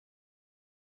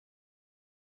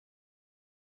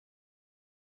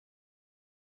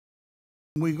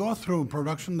We go through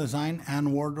production design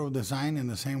and wardrobe design in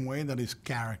the same way, that is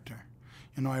character.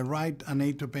 You know, I write an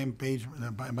 8 to 10 page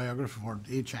biography for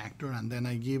each actor, and then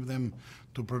I give them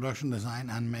to production design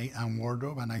and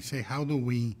wardrobe, and I say, how do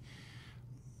we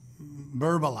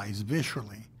verbalize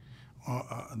visually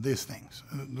these things?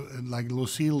 Like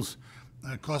Lucille's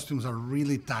costumes are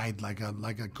really tight, like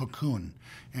a cocoon,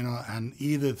 you know, and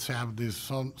Edith's have this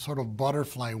sort of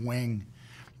butterfly wing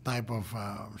type of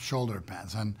shoulder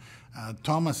pads, and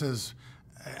Thomas's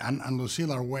and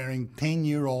Lucille are wearing 10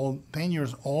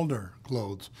 years older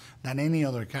clothes than any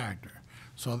other character.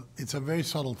 So it's a very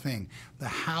subtle thing. The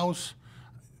house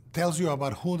tells you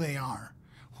about who they are,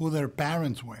 who their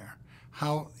parents were,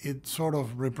 how it sort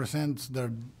of represents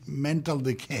their mental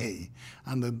decay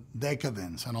and the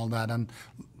decadence and all that. And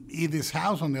Edith's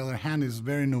house, on the other hand, is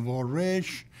very nouveau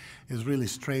riche, is really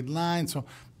straight line. So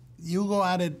you go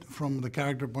at it from the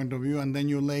character point of view, and then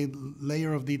you lay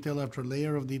layer of detail after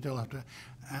layer of detail after,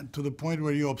 to the point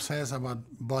where you obsess about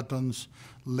buttons,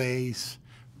 lace,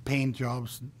 paint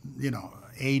jobs, you know,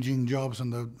 aging jobs on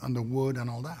the wood and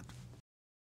all that.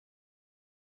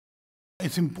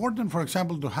 It's important, for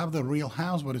example, to have the real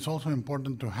house, but it's also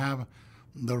important to have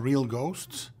the real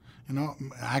ghosts. You know,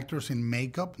 actors in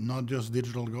makeup, not just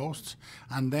digital ghosts,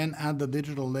 and then add the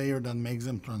digital layer that makes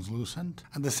them translucent.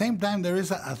 At the same time, there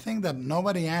is a thing that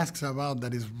nobody asks about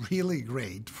that is really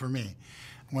great for me.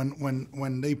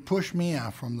 When they push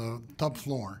Mia from the top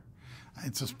floor,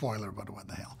 it's a spoiler, but what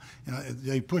the hell. You know,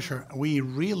 they push her. We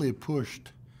really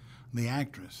pushed the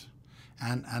actress.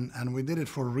 And we did it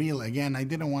for real. Again, I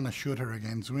didn't want to shoot her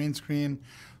against green screen,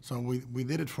 so we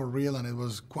did it for real, and it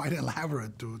was quite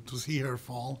elaborate to see her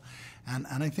fall. And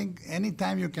I think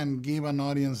anytime you can give an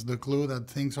audience the clue that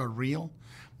things are real,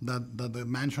 that the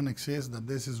mansion exists, that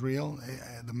this is real,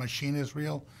 the machine is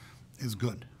real, is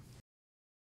good.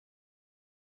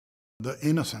 The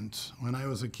innocence, when I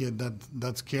was a kid,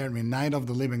 that scared me. Night of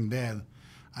the Living Dead,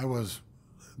 I was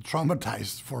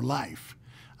traumatized for life.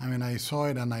 I mean, I saw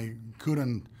it and I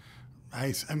couldn't.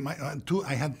 I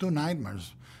had two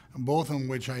nightmares, both in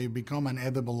which I become an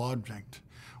edible object.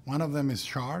 One of them is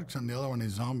sharks, and the other one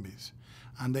is zombies.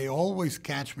 And they always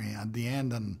catch me at the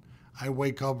end, and I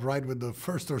wake up right with the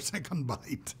first or second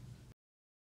bite.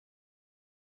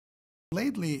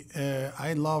 Lately,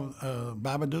 I love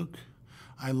Babadook.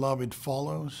 I love It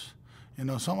Follows. You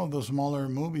know, some of the smaller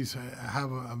movies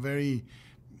have a very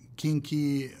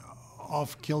kinky,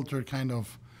 off-kilter kind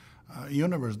of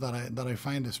universe that I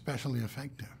find especially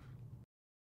effective.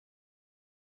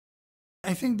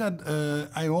 I think that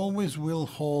I always will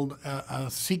hold a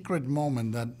secret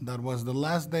moment that was the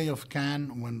last day of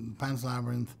Cannes, when Pan's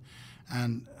Labyrinth,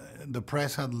 and the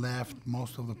press had left,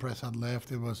 most of the press had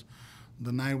left. It was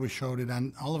the night we showed it,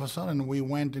 and all of a sudden we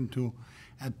went into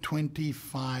a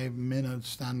 25-minute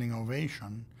standing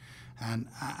ovation. And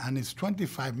it's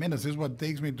 25 minutes. This is what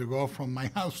takes me to go from my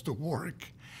house to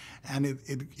work. And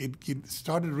it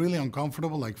started really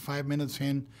uncomfortable, like 5 minutes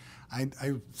in. I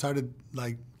started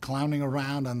like clowning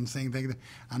around and saying things.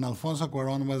 And Alfonso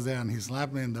Cuarón was there, and he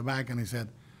slapped me in the back and he said,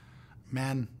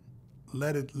 "Man,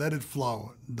 let it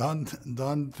flow. Don't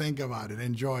think about it.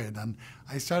 Enjoy it." And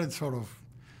I started sort of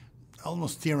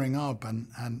almost tearing up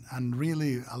and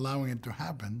really allowing it to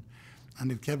happen.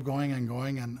 And it kept going and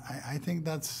going, and I think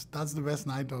that's the best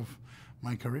night of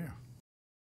my career.